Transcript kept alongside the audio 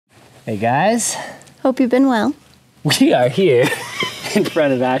Hey guys. Hope you've been well. We are here in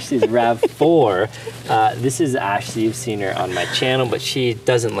front of Ashley's Rav4. This is Ashley, you've seen her on my channel, but she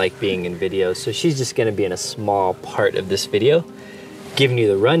doesn't like being in videos, so she's just gonna be in a small part of this video, giving you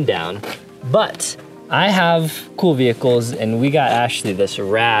the rundown. But I have cool vehicles, and we got Ashley this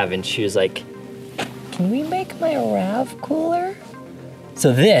Rav, and she was like, can we make my Rav cooler?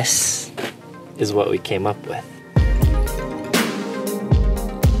 So this is what we came up with.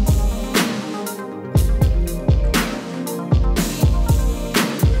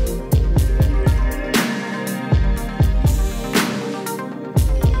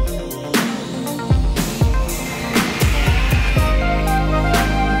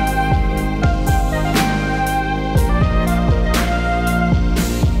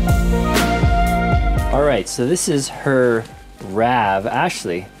 All right, so this is her Rav.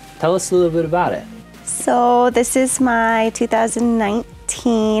 Ashley, tell us a little bit about it. So this is my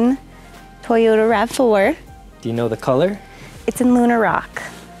 2019 Toyota Rav4. Do you know the color? It's in Lunar Rock.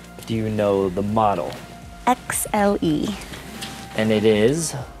 Do you know the model? XLE. And it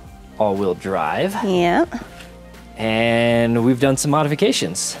is all-wheel drive. Yeah. And we've done some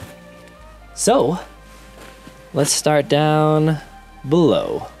modifications. So let's start down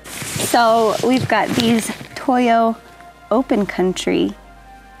below. So we've got these Toyo Open Country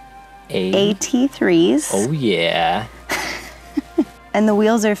AT3s. Oh yeah. And the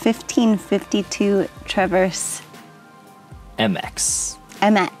wheels are 1552 Traverse MX.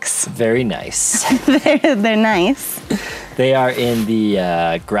 Very nice. They're nice. They are in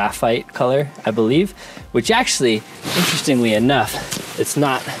the graphite color, I believe, which actually, interestingly enough, it's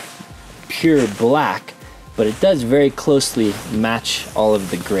not pure black, but it does very closely match all of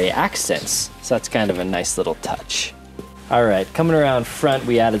the gray accents. So that's kind of a nice little touch. All right, coming around front,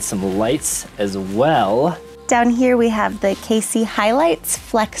 we added some lights as well. Down here we have the KC Highlights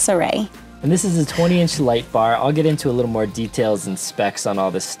Flex Array. And this is a 20-inch light bar. I'll get into a little more details and specs on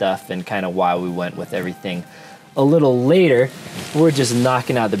all this stuff and kind of why we went with everything a little later. We're just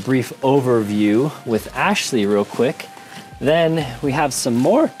knocking out the brief overview with Ashley real quick. Then we have some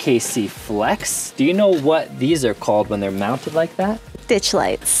more KC Flex. Do you know what these are called when they're mounted like that? Ditch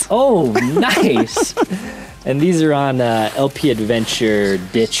lights. Oh, nice. And these are on LP Adventure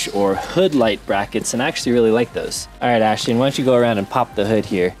ditch or hood light brackets, and I actually really like those. All right, Ashley, why don't you go around and pop the hood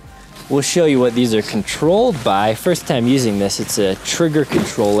here. We'll show you what these are controlled by. First time using this, it's a trigger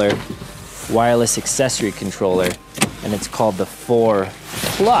controller, wireless accessory controller, and it's called the 4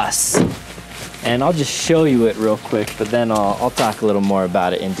 Plus. And I'll just show you it real quick, but then I'll talk a little more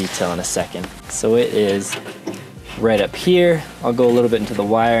about it in detail in a second. So it is right up here. I'll go a little bit into the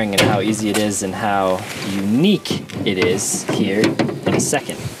wiring and how easy it is and how unique it is here in a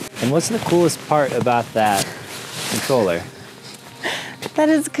second. And what's the coolest part about that controller? That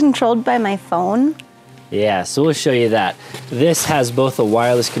is controlled by my phone. Yeah, so we'll show you that. This has both a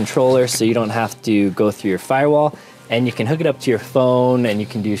wireless controller, so you don't have to go through your firewall, and you can hook it up to your phone, and you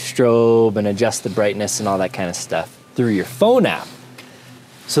can do strobe and adjust the brightness and all that kind of stuff through your phone app.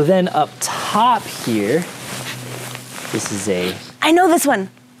 So then up top here, this is a... I know this one.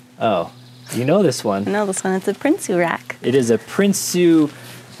 Oh, you know this one. I know this one. It's a Prinsu rack. It is a Prinsu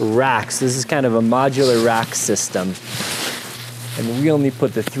rack. So this is kind of a modular rack system. And we only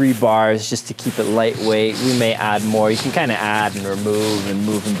put the 3 bars just to keep it lightweight. We may add more. You can kind of add and remove and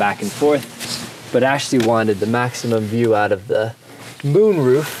move them back and forth. But Ashley wanted the maximum view out of the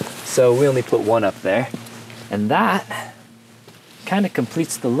moonroof, so we only put 1 up there. And that kind of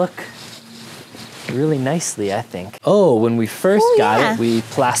completes the look really nicely, I think. Oh, when we first got it, we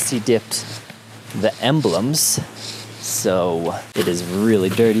plasti-dipped the emblems. So it is really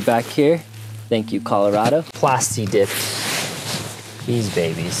dirty back here. Thank you, Colorado. Plasti-dipped these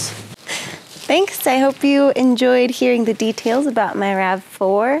babies. Thanks. I hope you enjoyed hearing the details about my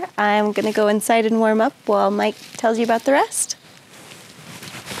Rav4. I'm going to go inside and warm up while Mike tells you about the rest.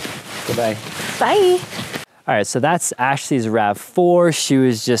 Goodbye. Bye. All right, so that's Ashley's Rav4. She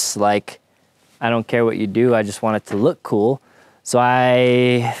was just like, I don't care what you do, I just want it to look cool. So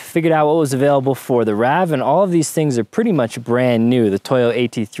I figured out what was available for the Rav, and all of these things are pretty much brand new. The Toyo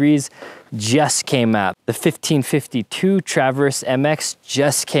AT3s just came out. The 1552 Traverse MX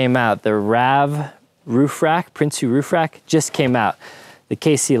just came out. The Rav roof rack, Prinsu roof rack, just came out. The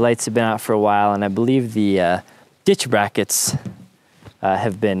KC lights have been out for a while, and I believe the ditch brackets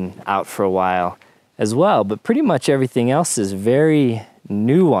have been out for a while as well. But pretty much everything else is very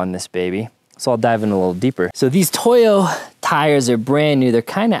new on this baby. So I'll dive in a little deeper. So these Toyo tires are brand new. They're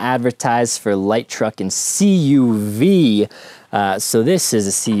kind of advertised for light truck and CUV. So this is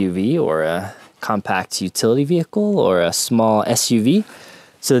a CUV, or a compact utility vehicle, or a small SUV.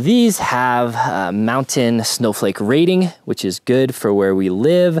 So these have mountain snowflake rating, which is good for where we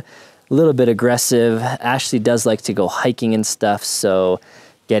live. A little bit aggressive. Ashley does like to go hiking and stuff, so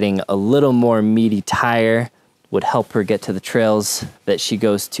getting a little more meaty tire would help her get to the trails that she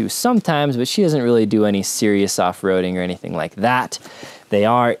goes to sometimes, but she doesn't really do any serious off-roading or anything like that. They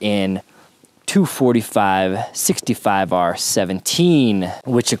are in 245 65R17,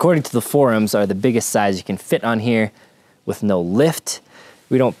 which according to the forums are the biggest size you can fit on here with no lift.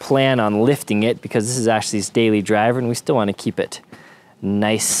 We don't plan on lifting it because this is Ashley's daily driver and we still want to keep it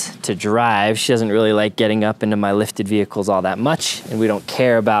nice to drive. She doesn't really like getting up into my lifted vehicles all that much, and we don't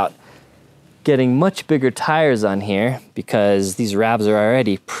care about getting much bigger tires on here because these Ravs are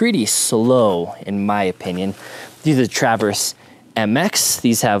already pretty slow in my opinion. These are the Traverse MX.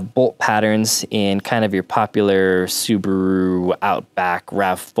 These have bolt patterns in kind of your popular Subaru, Outback,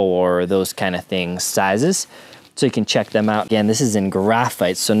 Rav4, those kind of things sizes. So you can check them out. Again, this is in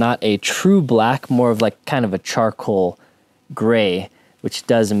graphite, so not a true black, more of like kind of a charcoal gray, which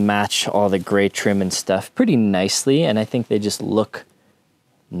does match all the gray trim and stuff pretty nicely, and I think they just look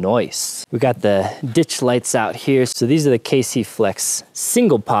nice. We got the ditch lights out here. So these are the KC Flex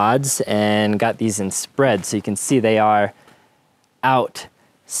single pods and got these in spread. So you can see they are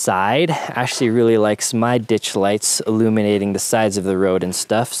outside. Ashley really likes my ditch lights illuminating the sides of the road and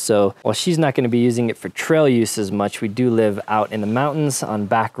stuff. So while she's not going to be using it for trail use as much, we do live out in the mountains on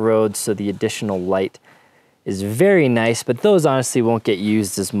back roads. So the additional light is very nice, but those honestly won't get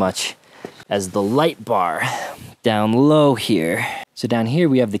used as much as the light bar down low here. So down here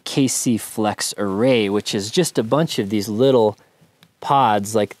we have the KC Flex Array, which is just a bunch of these little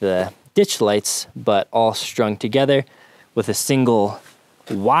pods like the ditch lights, but all strung together with a single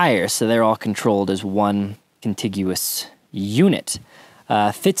wire. So they're all controlled as one contiguous unit.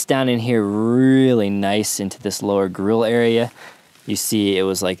 Fits down in here really nice into this lower grill area. You see it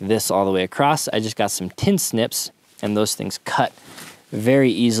was like this all the way across. I just got some tin snips and those things cut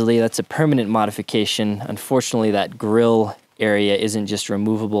very easily. That's a permanent modification. Unfortunately, that grill area isn't just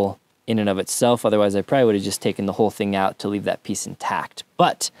removable in and of itself. Otherwise, I probably would have just taken the whole thing out to leave that piece intact,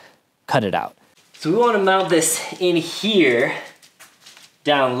 but cut it out. So we want to mount this in here,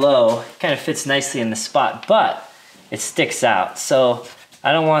 down low. It kind of fits nicely in the spot, but it sticks out. So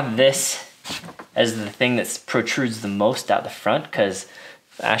I don't want this as the thing that protrudes the most out the front, because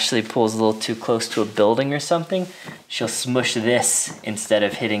if Ashley pulls a little too close to a building or something, she'll smush this instead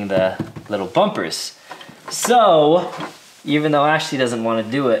of hitting the little bumpers. So even though Ashley doesn't want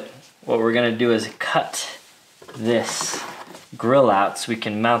to do it, what we're gonna do is cut this grill out so we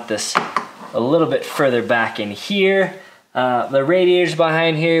can mount this a little bit further back in here. The radiators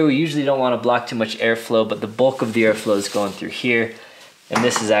behind here, we usually don't want to block too much airflow, but the bulk of the airflow is going through here. And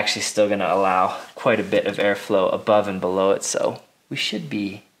this is actually still gonna allow quite a bit of airflow above and below it, so we should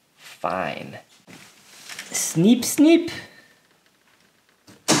be fine. Sneep, sneep.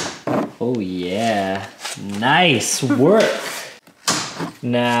 Oh yeah, nice work.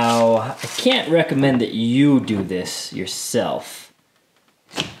 Now, I can't recommend that you do this yourself,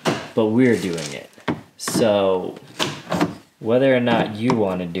 but we're doing it. So, whether or not you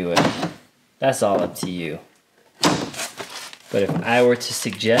want to do it, that's all up to you. But if I were to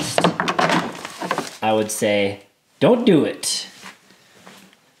suggest, I would say, don't do it.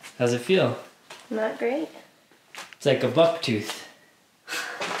 How's it feel? Not great. It's like a buck tooth.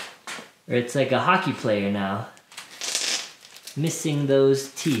 Or it's like a hockey player now. Missing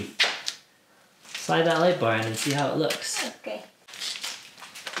those teeth. Slide that light bar in and see how it looks. Okay.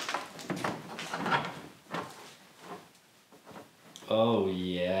 Oh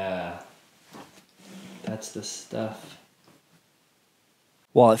yeah. That's the stuff.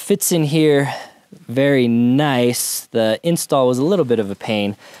 While it fits in here very nice, the install was a little bit of a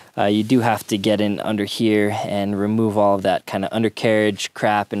pain. You do have to get in under here and remove all of that kind of undercarriage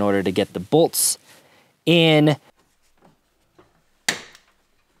crap in order to get the bolts in.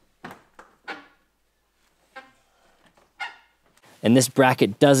 And this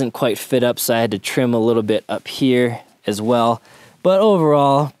bracket doesn't quite fit up, so I had to trim a little bit up here as well. But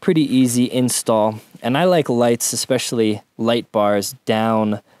overall, pretty easy install. And I like lights, especially light bars,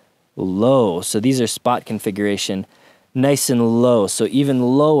 down low. So these are spot configuration, nice and low. So even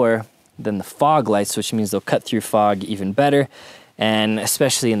lower than the fog lights, which means they'll cut through fog even better. And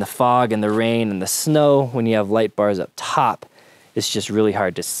especially in the fog and the rain and the snow, when you have light bars up top, it's just really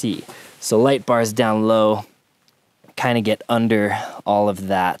hard to see. So light bars down low kind of get under all of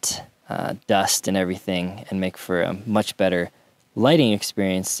that dust and everything and make for a much better lighting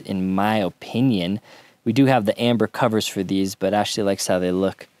experience, in my opinion. We do have the amber covers for these, but Ashley likes how they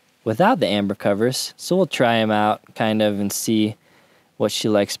look without the amber covers. So we'll try them out kind of and see what she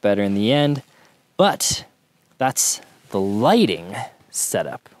likes better in the end. But that's the lighting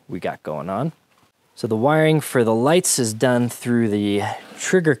setup we got going on. So the wiring for the lights is done through the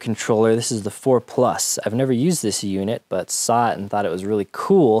trigger controller. This is the 4 Plus. I've never used this unit, but saw it and thought it was really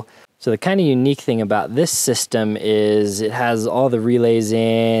cool. So the kind of unique thing about this system is it has all the relays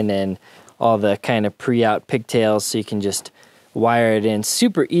in and all the kind of pre-out pigtails, so you can just wire it in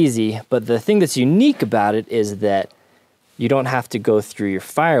super easy. But the thing that's unique about it is that you don't have to go through your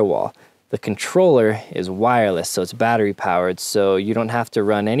firewall. The controller is wireless, so it's battery powered, so you don't have to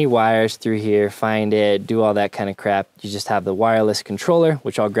run any wires through here, find it, do all that kind of crap. You just have the wireless controller,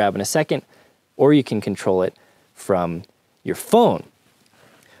 which I'll grab in a second, or you can control it from your phone,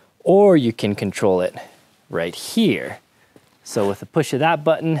 or you can control it right here. So with the push of that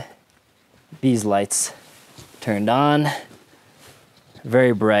button, these lights turned on,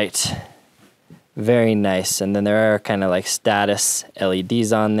 very bright, very nice. And then there are kind of like status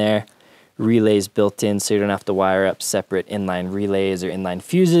LEDs on there. Relays built in, so you don't have to wire up separate inline relays or inline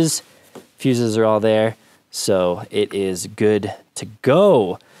fuses. Fuses are all there, so it is good to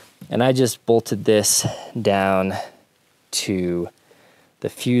go. And I just bolted this down to the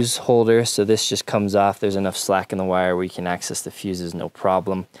fuse holder, so this just comes off. There's enough slack in the wire where you can access the fuses no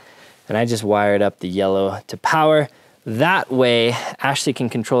problem. And I just wired up the yellow to power. That way, Ashley can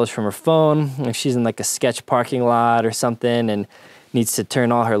control this from her phone. If she's in like a sketch parking lot or something and needs to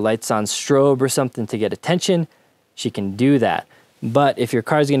turn all her lights on strobe or something to get attention, she can do that. But if your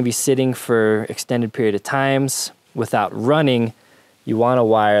car is going to be sitting for extended period of times without running, you want to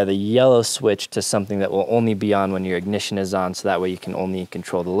wire the yellow switch to something that will only be on when your ignition is on, so that way you can only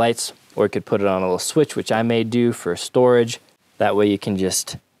control the lights. Or you could put it on a little switch, which I may do for storage. That way you can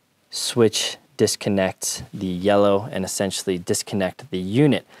just switch, disconnect the yellow, and essentially disconnect the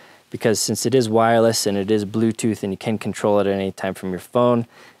unit. Because since it is wireless and it is Bluetooth and you can control it at any time from your phone,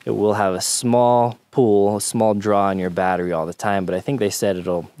 it will have a small pull, a small draw on your battery all the time. But I think they said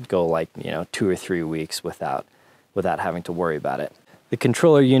it'll go like, 2 or 3 weeks without having to worry about it. The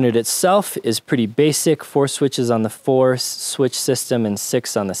controller unit itself is pretty basic. 4 switches on the 4 switch system and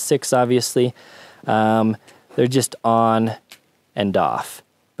 6 on the 6, obviously. They're just on and off.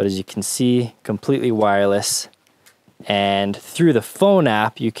 But as you can see, completely wireless. And through the phone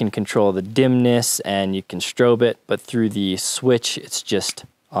app, you can control the dimness and you can strobe it, but through the switch, it's just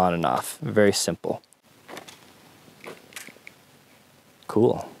on and off. Very simple.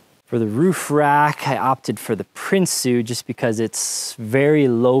 Cool. For the roof rack, I opted for the Prinsu just because it's very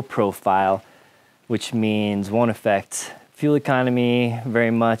low profile, which means won't affect fuel economy very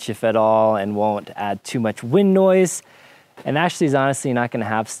much, if at all, and won't add too much wind noise. And Ashley's honestly not gonna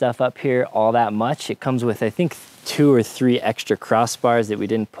have stuff up here all that much. It comes with, I think, 2 or 3 extra crossbars that we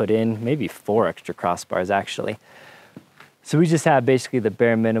didn't put in, maybe 4 extra crossbars actually. So we just have basically the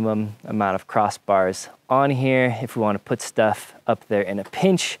bare minimum amount of crossbars on here if we want to put stuff up there in a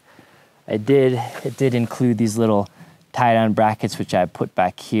pinch. It did include these little tie-down brackets, which I put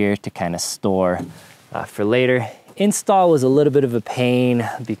back here to kind of store for later. Install was a little bit of a pain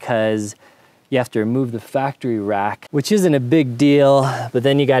because you have to remove the factory rack, which isn't a big deal, but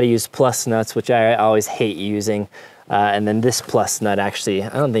then you got to use plus nuts, which I always hate using. And then this plus nut actually,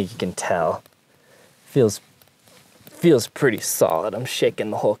 I don't think you can tell, feels pretty solid. I'm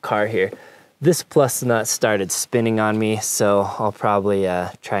shaking the whole car here. This plus nut started spinning on me, so I'll probably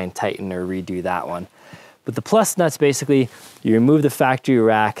try and tighten or redo that one. But the plus nuts, basically, you remove the factory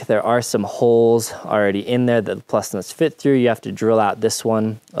rack. There are some holes already in there that the plus nuts fit through. You have to drill out this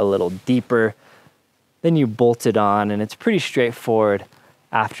one a little deeper. Then you bolt it on, and it's pretty straightforward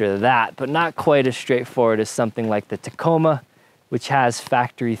after that, but not quite as straightforward as something like the Tacoma, which has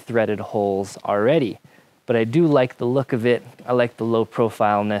factory threaded holes already. But I do like the look of it. I like the low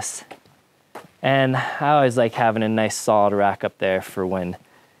profileness. And I always like having a nice solid rack up there for when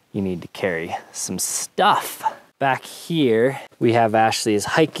you need to carry some stuff. Back here, we have Ashley's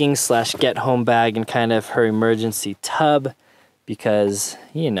hiking / get home bag and kind of her emergency tub because,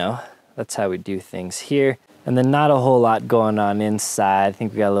 that's how we do things here. And then not a whole lot going on inside. I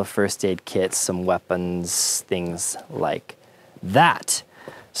think we got a little first aid kit, some weapons, things like that.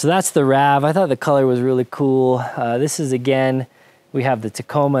 So that's the Rav. I thought the color was really cool. This is, again, we have the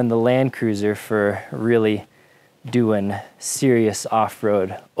Tacoma and the Land Cruiser for really doing serious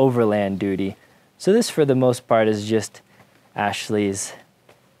off-road overland duty. So this, for the most part, is just Ashley's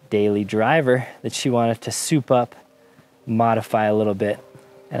daily driver that she wanted to soup up, modify a little bit,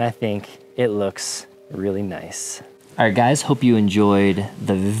 and I think it looks really nice. All right, guys, hope you enjoyed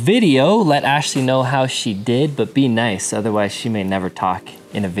the video. Let Ashley know how she did, but be nice, otherwise she may never talk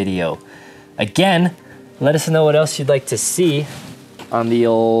in a video again. Let us know what else you'd like to see. on the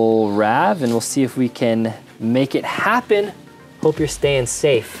old Rav, and we'll see if we can make it happen. Hope you're staying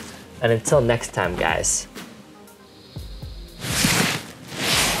safe. And until next time, guys.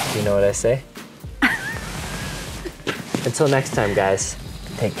 You know what I say? Until next time, guys,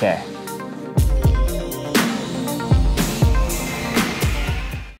 take care.